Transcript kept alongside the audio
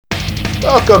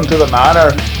Welcome to the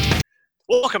Manor.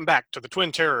 Welcome back to the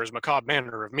Twin Terrors Macabre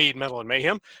Manor of Mead, Metal, and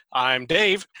Mayhem. I'm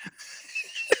Dave.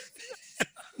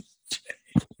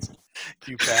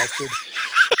 You bastard.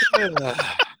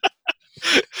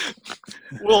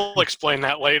 We'll explain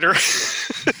that later.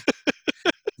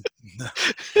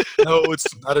 No, it's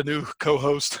not a new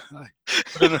co-host.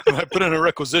 I put in a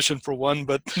requisition for one,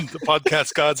 but the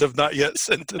podcast gods have not yet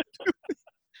sent it.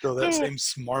 So that same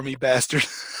smarmy bastard.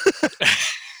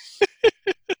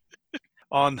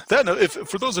 On that note,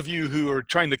 for those of you who are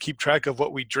trying to keep track of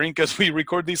what we drink as we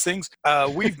record these things,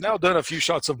 we've now done a few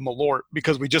shots of Malort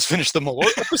because we just finished the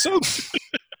Malort episode.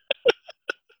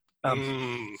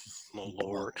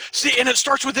 Malort. See, and it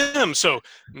starts with M, so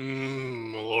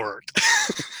Malort.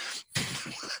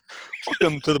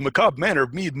 Welcome to the Macabre Manor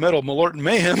of Mead, Metal, Malort, and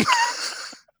Mayhem.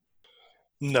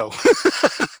 No.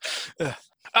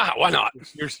 Why not?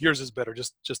 Yours is better.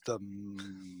 Just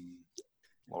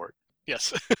Lord.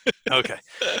 Yes. Okay.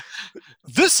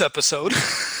 This episode,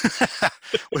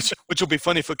 which will be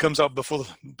funny if it comes out before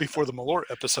the Malort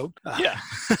episode.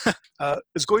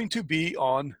 Is going to be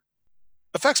on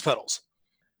effects pedals.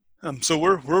 So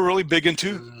we're really big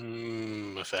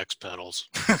into effects pedals.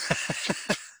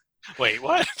 Wait,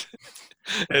 what?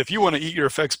 If you want to eat your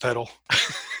effects pedal.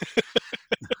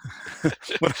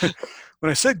 When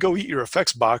I said go eat your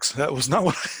effects box, that was not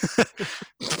what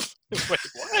Wait,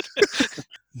 what?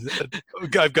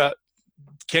 I've got,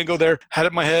 can't go there, had it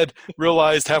in my head,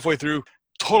 realized halfway through,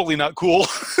 totally not cool.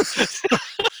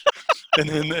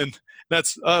 and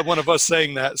that's one of us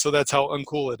saying that, so that's how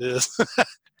uncool it is.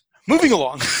 Moving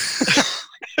along.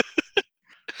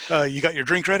 You got your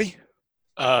drink ready?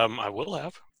 I will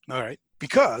have. All right.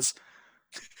 Because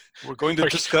we're going to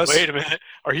discuss. Wait a minute.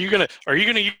 Are you gonna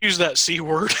use that C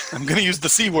word? I'm gonna use the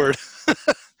C word.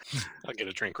 I'll get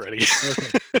a drink ready.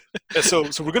 Okay. Yeah, so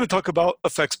we're going to talk about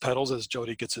effects pedals as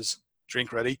Jody gets his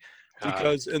drink ready,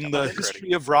 because in the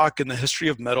history of rock and the history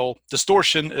of metal,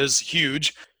 distortion is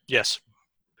huge. Yes.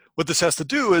 What this has to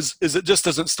do is it just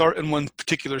doesn't start in one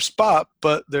particular spot,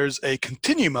 but there's a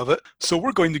continuum of it. So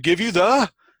we're going to give you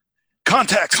the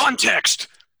context. Context.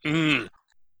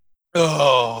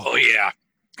 Oh yeah.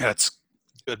 That's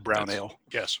good brown ale.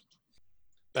 Yes.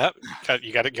 That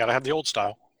you got to have the old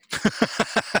style.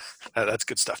 That's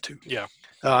good stuff too. Yeah.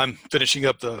 I'm finishing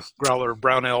up the growler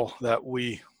brown ale that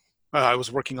I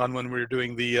was working on when we were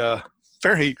doing the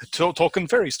Tolkien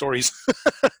fairy stories.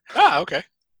 Okay.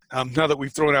 Now that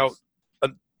we've thrown out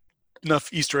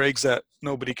enough Easter eggs that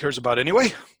nobody cares about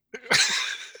anyway,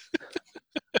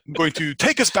 I'm going to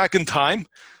take us back in time.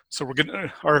 So we're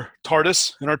getting our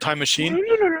TARDIS and our time machine.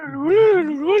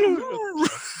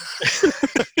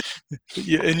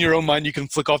 In your own mind, you can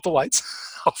flick off the lights.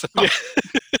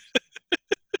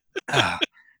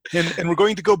 And we're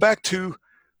going to go back to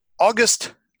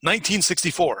August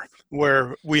 1964,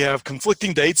 where we have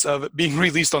conflicting dates of it being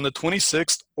released on the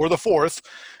 26th or the 4th,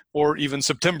 or even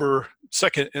September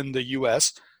 2nd in the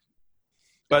U.S.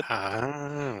 But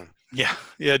yeah,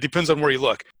 it depends on where you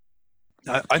look.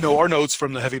 I know our notes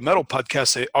from the Heavy Metal podcast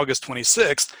say August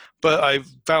 26th, but I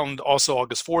found also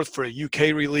August 4th for a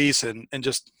UK release and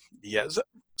just, yes.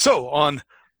 So on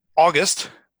August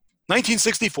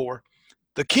 1964,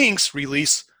 the Kinks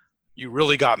release You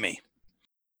Really Got Me.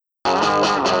 Girl,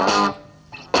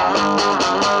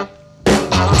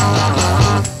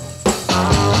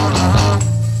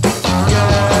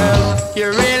 you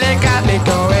really got me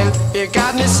going. You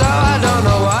got me so I don't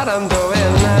know what I'm doing.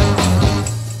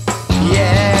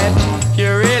 Yeah, you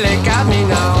really got me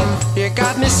now. You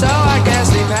got me so I can't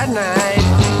sleep at night.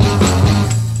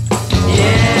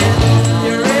 Yeah,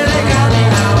 you really got me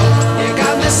now. You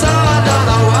got me so I don't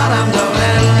know what I'm doing.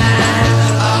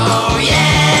 Oh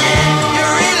yeah, you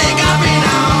really got me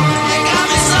now. You got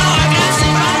me so I can't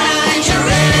sleep at night. You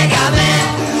really got me.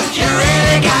 You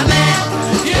really got me.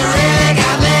 You really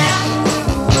got me.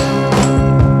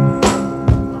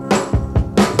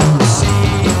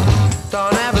 See,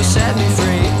 don't ever set me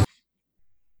free.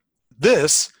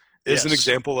 This is an Yes.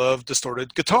 example of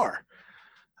distorted guitar.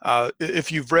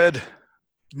 If you've read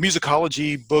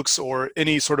musicology books or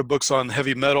any sort of books on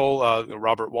heavy metal,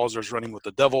 Robert Walser's Running with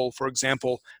the Devil, for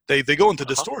example, they go into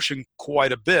distortion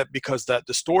quite a bit, because that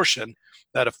distortion,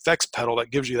 that effects pedal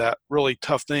that gives you that really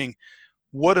tough thing,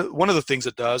 one of the things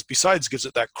it does, besides gives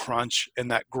it that crunch and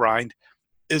that grind,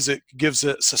 is it gives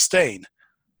it sustain.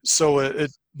 So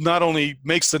it not only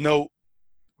makes the note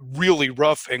really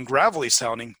rough and gravelly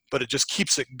sounding, but it just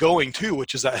keeps it going too,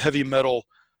 which is that heavy metal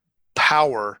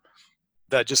power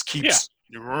that just keeps.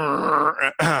 I'm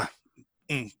not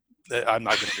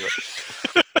going to do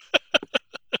it.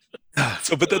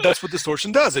 So, but that's what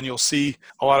distortion does, and you'll see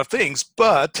a lot of things.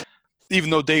 But even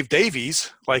though Dave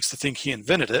Davies likes to think he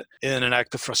invented it in an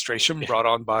act of frustration brought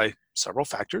on by several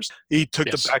factors, he took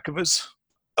the back of his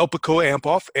Elpico amp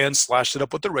off and slashed it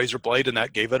up with the razor blade, and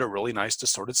that gave it a really nice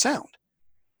distorted sound.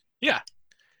 Yeah,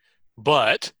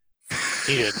 but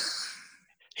he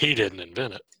didn't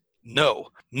invent it. No,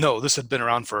 this had been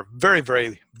around for a very,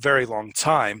 very, very long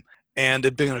time, and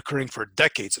had been occurring for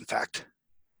decades, in fact.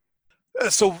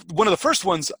 So one of the first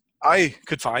ones I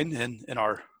could find in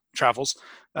our travels,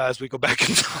 as we go back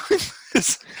in time,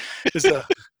 is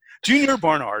Junior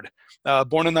Barnard,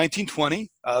 born in 1920,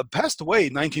 passed away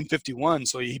in 1951,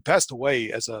 so he passed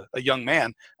away as a young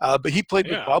man. But he played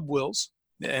with Bob Wills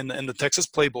and the Texas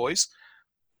Playboys,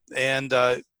 and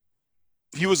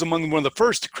he was among one of the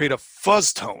first to create a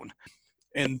fuzz tone.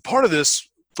 And part of this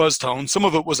fuzz tone, some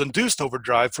of it was induced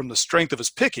overdrive from the strength of his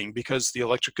picking, because the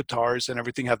electric guitars and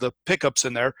everything have the pickups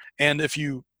in there. And if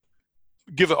you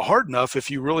give it hard enough,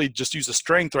 if you really just use the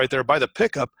strength right there by the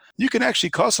pickup, you can actually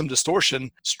cause some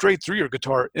distortion straight through your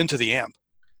guitar into the amp.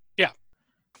 Yeah.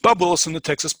 Bob Wills and the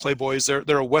Texas Playboys,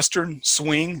 they're a Western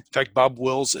swing. In fact, Bob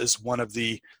Wills is one of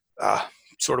the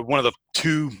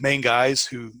two main guys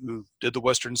who did the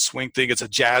Western swing thing. It's a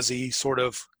jazzy sort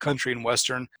of country and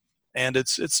Western. And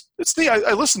it's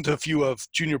I listened to a few of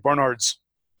Junior Barnard's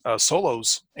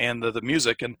solos and the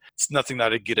music, and it's nothing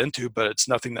that I'd get into, but it's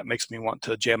nothing that makes me want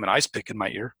to jam an ice pick in my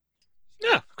ear.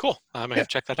 Yeah, cool. I may have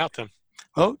to check that out then.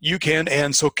 Well, you can,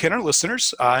 and so can our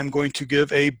listeners. I'm going to give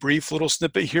a brief little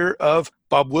snippet here of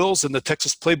Bob Wills and the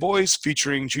Texas Playboys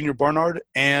featuring Junior Barnard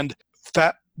and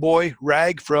Fat Boy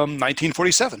Rag from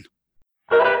 1947.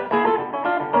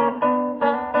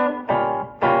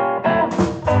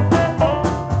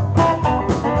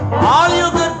 All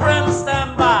you good friends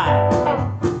stand by.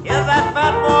 Here's that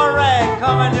fat boy Rag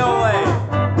coming your way.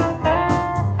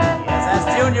 Yes, that's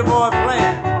Junior Boy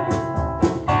playing.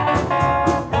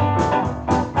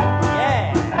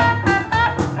 Yeah.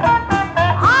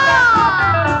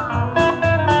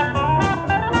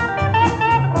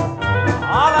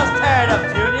 All us tear it up,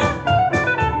 Junior.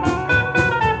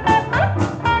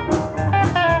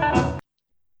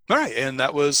 All right, and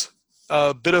that was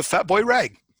a bit of Fat Boy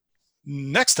Rag.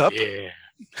 Next up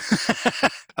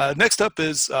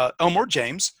is Elmore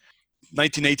James,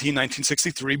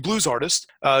 1918-1963, blues artist.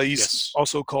 He's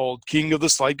also called King of the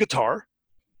Slide Guitar,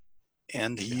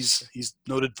 and he's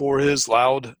noted for his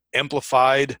loud,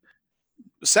 amplified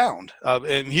sound.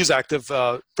 And he's active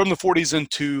from the 40s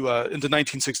into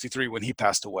 1963 when he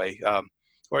passed away.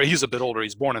 Or he's a bit older.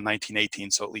 He's born in 1918,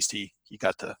 so at least he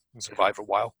got to survive a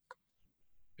while.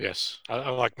 Yes, I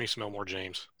like me some Elmore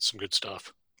James. Some good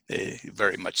stuff.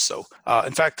 Very much so.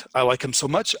 In fact, I like him so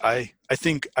much, I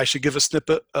think I should give a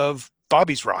snippet of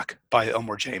Bobby's Rock by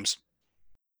Elmore James.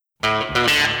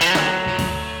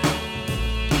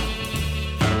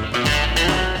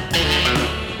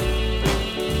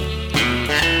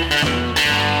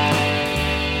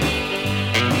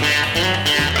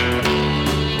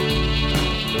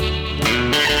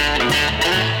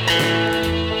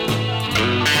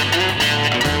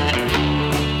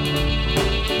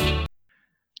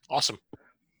 Awesome.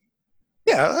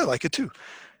 Yeah, I like it too.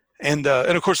 And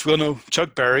of course we all know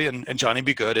Chuck Berry and Johnny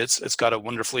B. Good. It's got a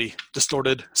wonderfully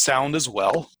distorted sound as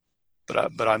well.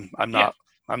 But I'm not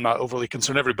overly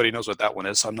concerned. Everybody knows what that one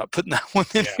is, so I'm not putting that one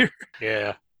in here.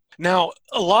 Yeah. Now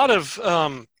a lot of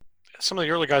some of the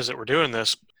early guys that were doing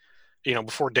this,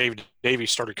 before Dave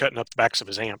Davies started cutting up the backs of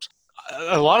his amps,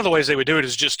 a lot of the ways they would do it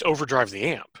is just overdrive the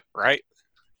amp, right?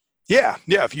 Yeah.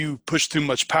 If you push too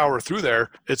much power through there,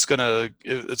 it's gonna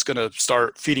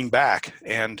start feeding back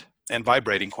and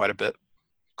vibrating quite a bit.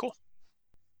 Cool.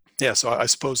 Yeah, so I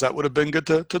suppose that would have been good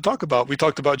to talk about. We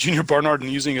talked about Junior Barnard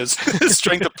and using his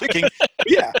strength of picking.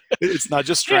 Yeah, it's not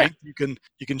just strength. Yeah.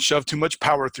 You can shove too much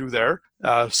power through there.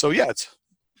 So yeah, it's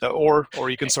or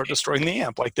you can start destroying the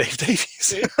amp like Dave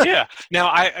Davies. Yeah.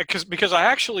 Now because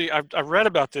I read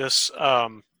about this.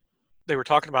 They were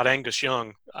talking about Angus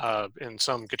Young in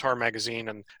some guitar magazine,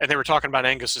 and they were talking about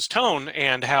Angus's tone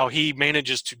and how he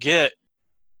manages to get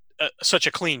such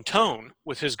a clean tone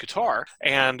with his guitar.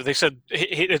 And they said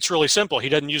it's really simple. He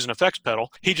doesn't use an effects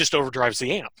pedal. He just overdrives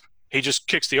the amp. He just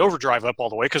kicks the overdrive up all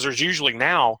the way, because there's usually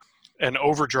now an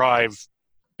overdrive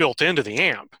built into the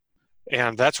amp.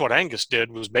 And that's what Angus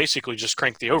did, was basically just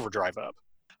crank the overdrive up.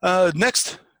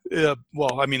 Next,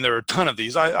 well, I mean, there are a ton of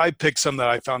these. I picked some that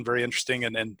I found very interesting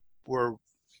and were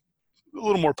a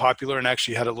little more popular and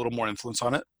actually had a little more influence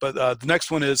on it. But the next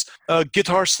one is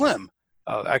Guitar Slim,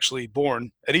 actually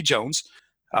born Eddie Jones,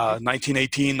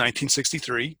 1918,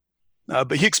 1963.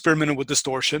 But he experimented with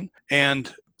distortion,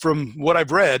 and from what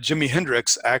I've read, Jimi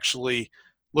Hendrix actually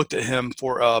looked at him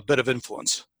for a bit of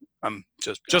influence.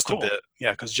 Just Cool. a bit,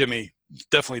 yeah, because Jimmy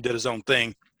definitely did his own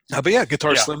thing. But yeah,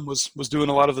 Guitar Yeah. Slim was doing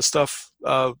a lot of the stuff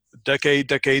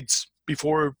decades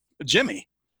before Jimmy.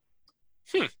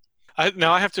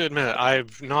 Now I have to admit,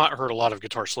 I've not heard a lot of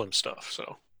Guitar Slim stuff.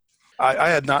 So I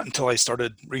had not until I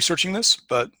started researching this,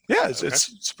 but yeah, Okay.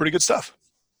 it's pretty good stuff.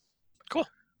 Cool.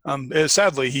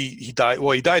 Sadly, he died.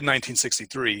 Well, he died in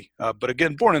 1963, but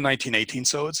again, born in 1918,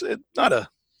 so it's not a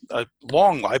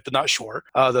long life, but not short.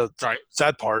 The Right.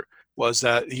 sad part was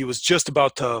that he was just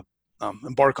about to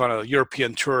embark on a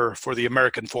European tour for the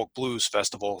American Folk Blues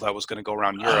Festival that was going to go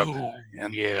around Europe, Oh,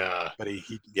 and yeah. but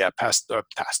he passed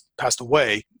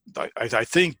away. I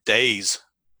think days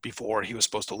before he was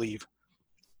supposed to leave.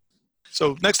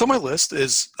 So next on my list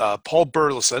is Paul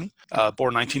Burleson,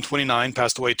 born 1929,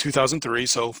 passed away 2003.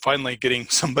 So finally getting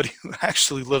somebody who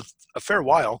actually lived a fair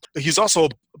while. But he's also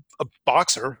a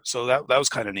boxer, so that was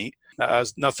kind of neat. That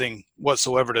has nothing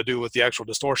whatsoever to do with the actual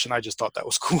distortion. I just thought that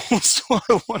was cool, so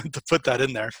I wanted to put that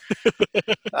in there.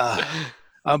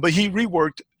 But he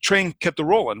reworked Train Kept a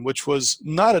Rollin', which was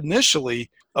not initially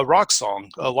a rock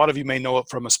song. A lot of you may know it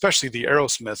from especially the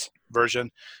Aerosmith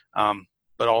version,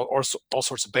 but all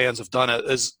sorts of bands have done it.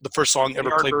 As the first song ever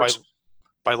played Yardbirds.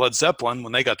 by Led Zeppelin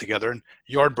when they got together, and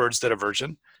Yardbirds did a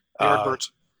version. Yardbirds.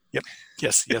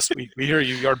 Yes, we hear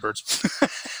you, Yardbirds.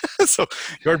 So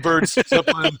Yardbirds,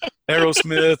 Zeppelin,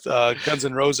 Aerosmith, Guns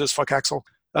N' Roses, Fuck Axel.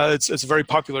 It's a very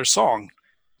popular song.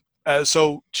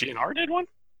 So GNR did one?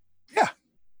 Yeah.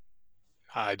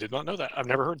 I did not know that. I've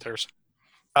never heard theirs.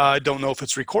 I don't know if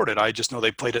it's recorded. I just know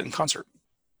they played it in concert.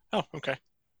 Oh, okay.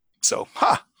 So,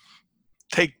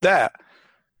 take that,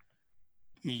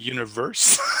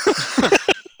 universe.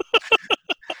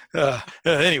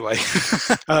 Anyway,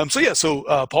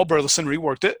 so Paul Burleson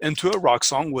reworked it into a rock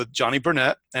song with Johnny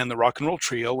Burnett and the Rock and Roll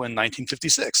Trio in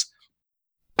 1956.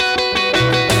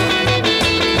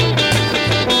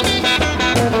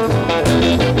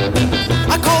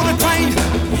 I called a train,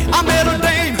 I met a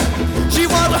dame. She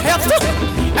was a hefty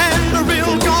and a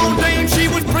real gone dame. She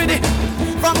was pretty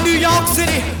from New York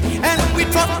City, and we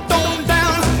trucked on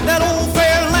down that old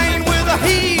fair lane with a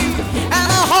heave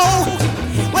and a hoe.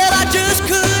 Well, I just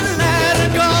couldn't let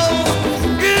her go.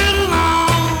 Get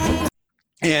along.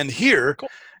 And here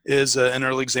is an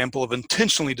early example of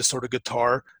intentionally distorted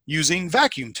guitar using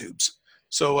vacuum tubes.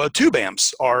 So tube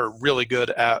amps are really good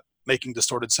at making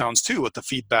distorted sounds too, with the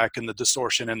feedback and the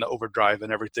distortion and the overdrive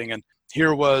and everything. And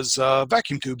here was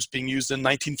vacuum tubes being used in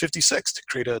 1956 to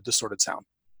create a distorted sound.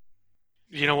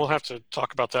 You know, we'll have to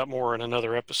talk about that more in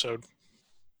another episode.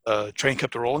 Train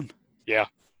Kept a Rollin'? Yeah.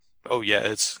 Oh yeah,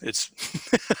 it's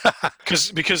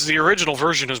Because the original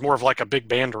version is more of like a big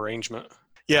band arrangement.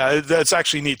 yeah, that's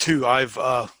actually neat too. I've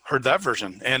heard that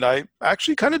version, and I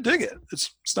actually kind of dig it.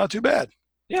 It's not too bad.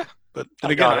 Yeah. But I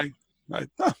then got again,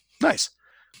 nice.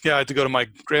 Yeah, I had to go to my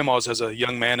grandma's as a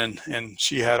young man, and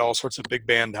she had all sorts of big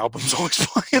band albums always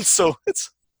playing. So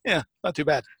it's not too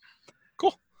bad.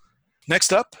 Cool.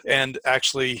 Next up, and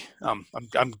actually, I'm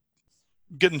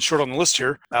getting short on the list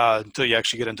here until you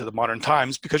actually get into the modern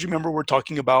times, because remember we're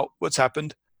talking about what's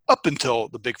happened up until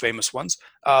the big famous ones.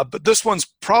 But this one's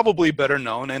probably better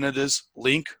known, and it is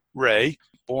Link Wray,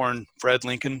 born Fred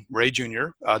Lincoln Wray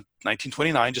Jr.,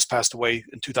 1929, just passed away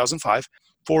in 2005,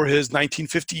 for his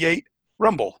 1958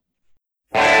 Rumble.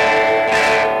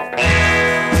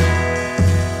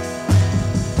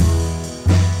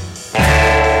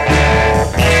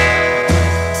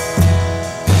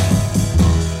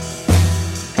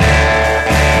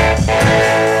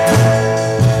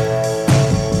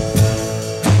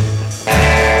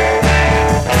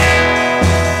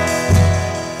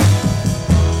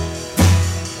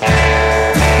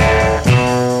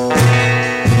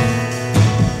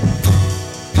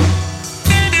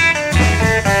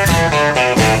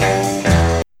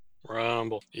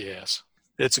 Rumble. Yes.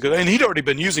 It's a good, and he'd already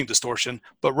been using distortion,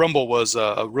 but Rumble was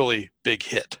a really big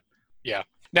hit.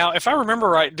 Now, if I remember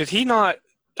right, did he not?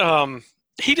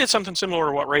 He did something similar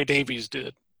to what Ray Davies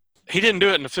did. He didn't do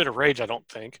it in a fit of rage, I don't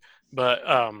think. But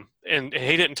and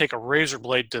he didn't take a razor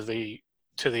blade to the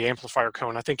amplifier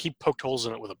cone. I think he poked holes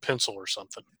in it with a pencil or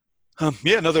something.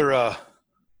 Another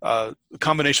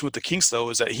combination with the Kinks, though,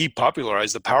 is that he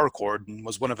popularized the power chord and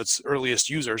was one of its earliest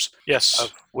users, Yes.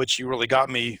 which You Really Got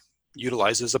Me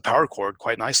utilizes the power chord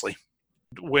quite nicely.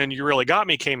 When You Really Got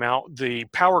Me came out, the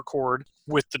power chord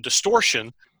with the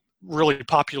distortion really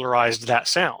popularized that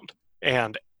sound,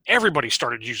 and everybody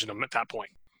started using them at that point.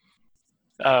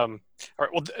 All right.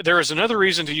 Well, there is another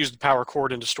reason to use the power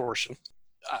chord in distortion.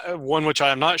 one which I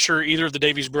am not sure either of the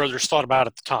Davies brothers thought about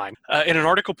at the time. In an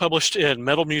article published in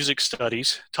Metal Music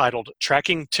Studies titled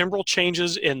Tracking Timbral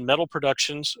Changes in Metal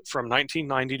Productions from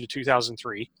 1990 to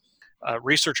 2003,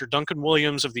 researcher Duncan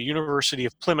Williams of the University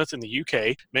of Plymouth in the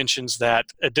UK mentions that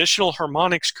additional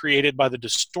harmonics created by the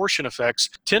distortion effects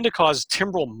tend to cause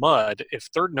timbral mud if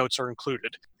third notes are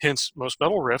included. Hence, most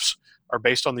metal riffs are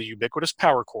based on the ubiquitous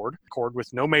power chord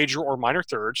with no major or minor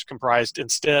thirds, comprised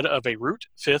instead of a root,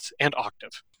 fifth, and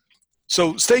octave.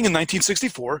 So staying in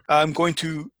 1964, I'm going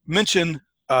to mention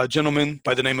a gentleman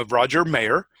by the name of Roger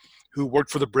Mayer, who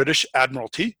worked for the British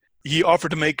Admiralty. He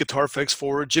offered to make guitar effects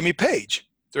for Jimmy Page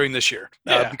during this year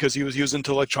because he was using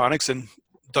electronics and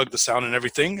dug the sound and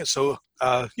everything. So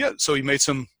so he made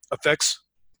some effects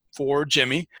for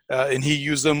Jimmy, and he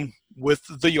used them with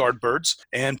the Yardbirds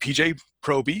and PJ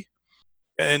Proby.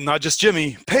 And not just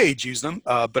Jimmy Page used them,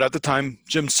 but at the time,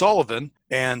 Jim Sullivan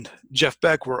and Jeff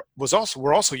Beck were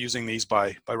also using these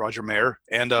by Roger Mayer.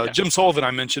 And Jim Sullivan I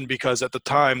mentioned because at the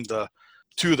time, the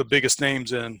two of the biggest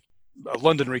names in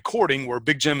London recording were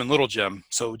Big Jim and Little Jim.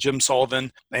 So Jim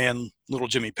Sullivan and Little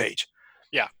Jimmy Page.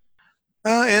 Yeah.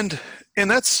 And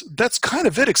that's kind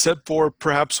of it, except for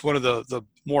perhaps one of the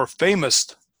more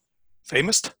famousest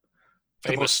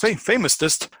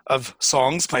of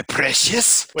songs, My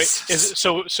Precious. Wait, is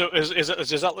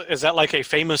that like a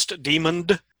famous demon?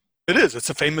 It is. It's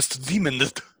a famous demon.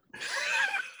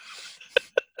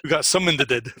 We got summoned to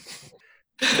did.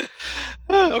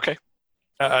 Okay.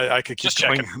 I could keep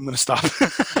going. I'm going to stop.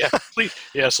 Yeah, please.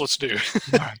 Yes, let's do.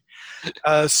 All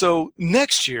right. So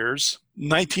next year's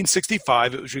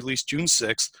 1965, it was released June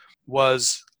 6th,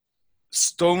 was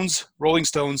Rolling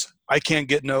Stones, I Can't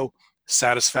Get No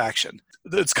Satisfaction.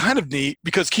 It's kind of neat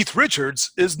because Keith Richards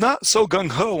is not so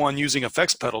gung-ho on using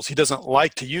effects pedals. He doesn't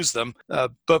like to use them.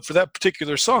 But for that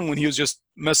particular song, when he was just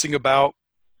messing about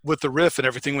with the riff and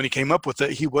everything, when he came up with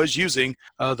it, he was using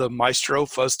the Maestro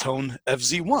Fuzztone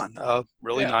FZ1, a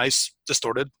really nice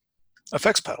distorted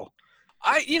effects pedal.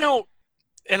 I know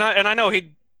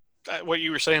what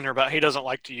you were saying there about he doesn't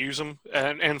like to use them,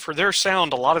 and for their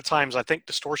sound, a lot of times I think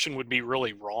distortion would be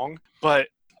really wrong. But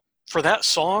for that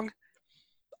song,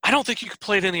 I don't think you could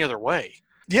play it any other way.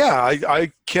 Yeah,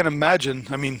 I can't imagine.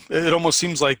 I mean, it almost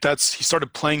seems like he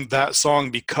started playing that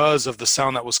song because of the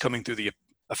sound that was coming through the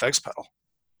effects pedal.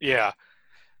 Yeah,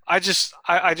 I just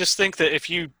think that if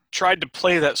you tried to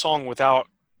play that song without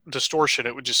distortion,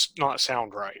 it would just not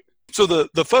sound right. So the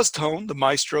Fuzztone, the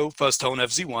Maestro Fuzztone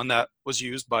FZ1 that was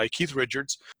used by Keith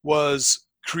Richards, was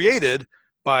created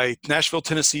by Nashville,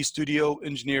 Tennessee studio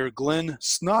engineer Glenn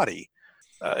Snoddy.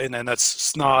 And then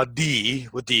that's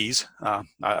Snoddy with D's.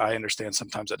 I understand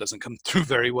sometimes that doesn't come through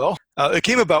very well. It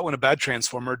came about when a bad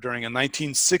transformer during a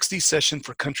 1960 session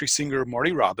for country singer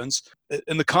Marty Robbins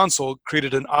in the console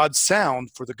created an odd sound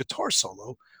for the guitar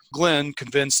solo. Glenn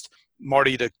convinced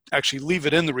Marty to actually leave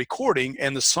it in the recording,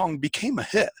 and the song became a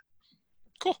hit.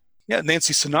 Cool. Yeah,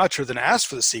 Nancy Sinatra then asked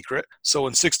for the secret. So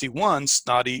in 61,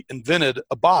 Snoddy invented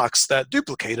a box that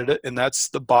duplicated it, and that's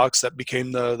the box that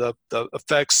became the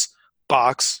effects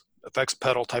box, effects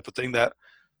pedal type of thing that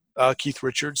Keith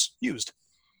Richards used.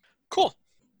 Cool.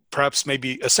 Perhaps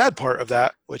maybe a sad part of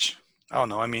that, which I don't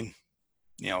know. I mean,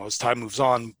 as time moves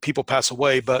on, people pass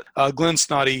away, but Glenn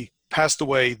Snoddy passed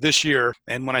away this year.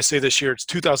 And when I say this year, it's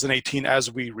 2018 as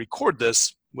we record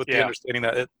this, with the understanding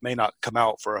that it may not come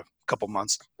out for a couple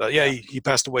months. But he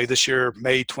passed away this year,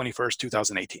 May 21st,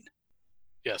 2018.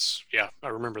 Yes. Yeah. I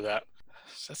remember that.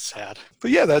 That's sad.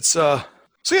 But that's,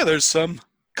 there's some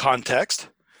context.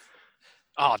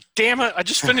 Oh, damn it. I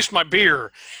just finished my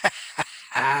beer.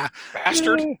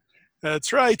 Bastard.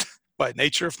 That's right. By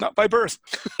nature, if not by birth.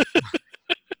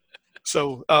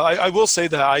 So I will say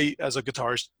that I, as a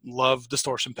guitarist, love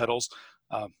distortion pedals.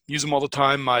 Use them all the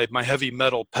time. My heavy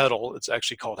metal pedal, it's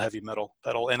actually called heavy metal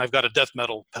pedal, and I've got a death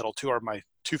metal pedal too, are my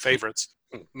two favorites.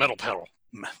 Metal pedal.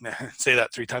 Say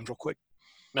that 3 times real quick.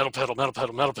 Metal pedal, metal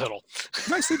pedal, metal pedal.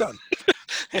 Nicely done.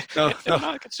 No.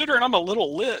 Considering I'm a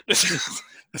little lit.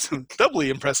 It's doubly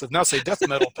impressive. Now say death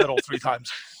metal pedal 3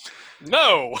 times.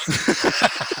 No.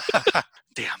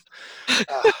 Damn.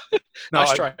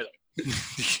 Nice try.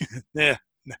 Yeah,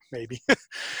 maybe.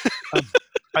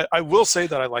 I will say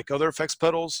that I like other effects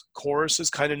pedals. Chorus is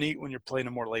kind of neat when you're playing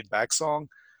a more laid-back song.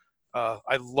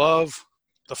 I love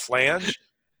the flange,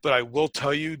 but I will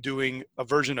tell you, doing a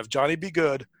version of Johnny B.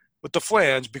 Good with the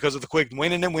flange, because of the quick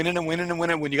winning and winning and winning and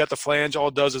winning, when you got the flange, all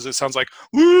it does is it sounds like.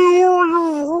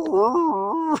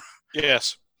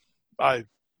 Yes. I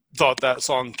thought that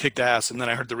song kicked ass, and then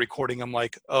I heard the recording. I'm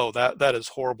like, oh, that is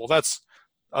horrible. That's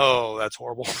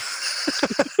horrible.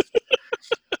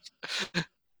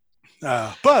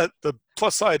 But the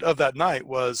plus side of that night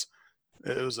was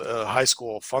it was a high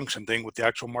school function thing with the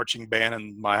actual marching band,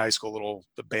 and my high school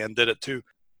the band did it too.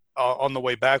 On the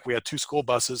way back, we had 2 school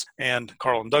buses, and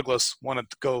Carl and Douglas wanted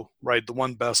to go ride the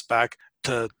one bus back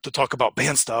to talk about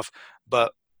band stuff,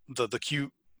 but the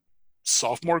cute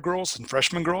sophomore girls and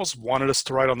freshman girls wanted us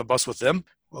to ride on the bus with them.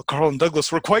 Well, Carl and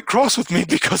Douglas were quite cross with me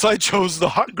because I chose the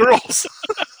hot girls.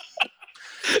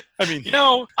 I mean,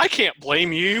 I can't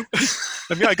blame you.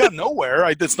 I mean, I got nowhere.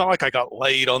 It's not like I got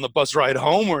laid on the bus ride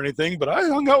home or anything, but I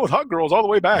hung out with hot girls all the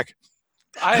way back.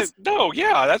 I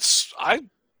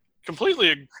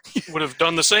completely would have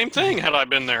done the same thing had I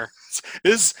been there.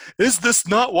 Is this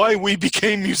not why we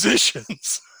became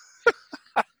musicians?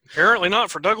 Apparently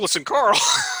not for Douglas and Carl.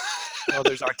 Well,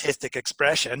 there's artistic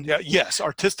expression. Yeah, yes,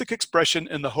 artistic expression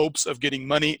in the hopes of getting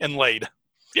money and laid.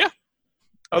 Yeah.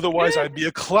 Otherwise, I'd be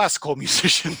a classical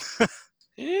musician.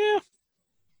 Yeah.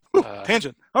 Ooh,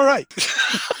 tangent. All right.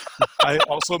 I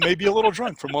also may be a little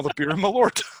drunk from all the beer in my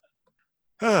lord.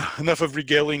 Enough of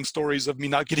regaling stories of me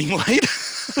not getting laid.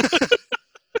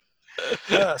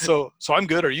 So I'm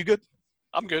good. Are you good?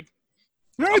 I'm good.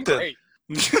 All right, then. Great.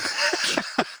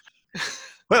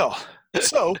 Well,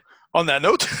 so on that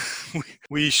note,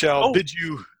 we shall bid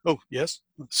you. Oh, yes.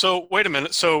 So wait a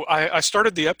minute. So I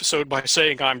started the episode by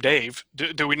saying I'm Dave.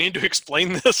 Do we need to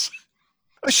explain this?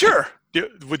 Sure.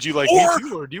 Would you like me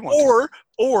to, or do you want to?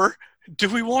 Or do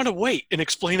we want to wait and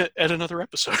explain it at another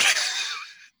episode?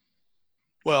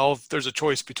 Well, if there's a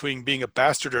choice between being a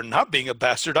bastard or not being a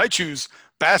bastard, I choose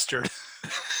bastard.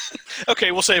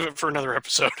 Okay, we'll save it for another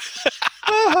episode.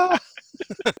 All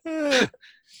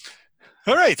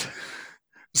right.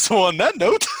 So on that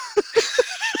note,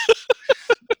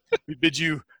 we bid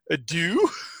you adieu.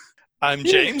 I'm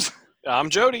James. I'm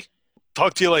Jody.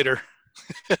 Talk to you later.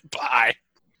 Bye.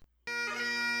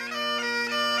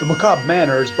 The Macabre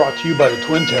Manor is brought to you by the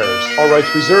Twin Terrors. All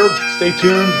rights reserved. Stay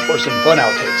tuned for some fun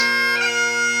outtakes.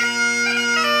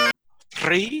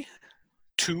 3,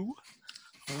 2,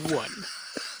 1.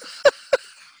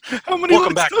 How many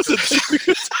Welcome licks back. does it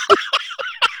take?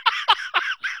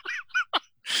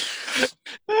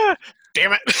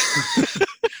 Damn it.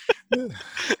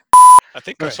 I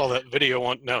think I saw that video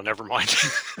on. No, never mind.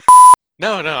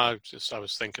 No, I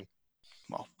was thinking.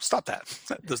 Well, stop that.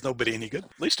 That does nobody any good.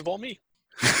 Least of all me.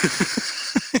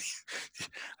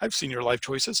 I've seen your life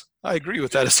choices. I agree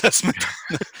with that assessment.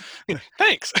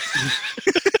 Thanks.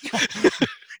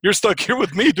 You're stuck here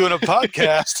with me doing a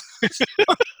podcast.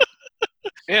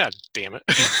 Yeah, damn it.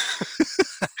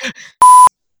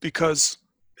 Because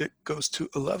it goes to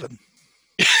 11.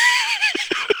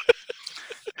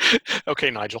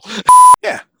 Okay, Nigel.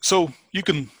 Yeah, so you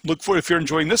can look for, if you're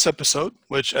enjoying this episode,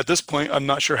 which at this point I'm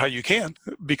not sure how you can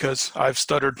because I've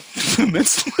stuttered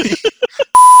immensely.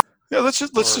 Yeah, let's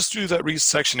just do that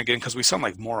section again because we sound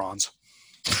like morons.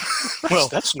 Well,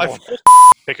 that's normal.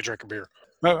 Take a drink of beer.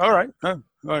 All right.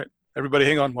 Everybody,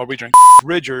 hang on while we drink.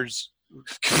 Richards.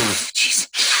 Jeez.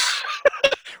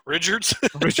 Richards?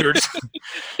 Richards.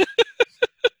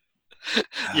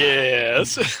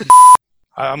 Yes.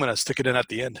 I'm gonna stick it in at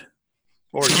the end,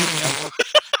 or you can.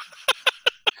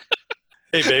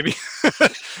 Hey, baby.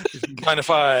 Mind if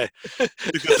I do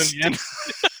this in the end?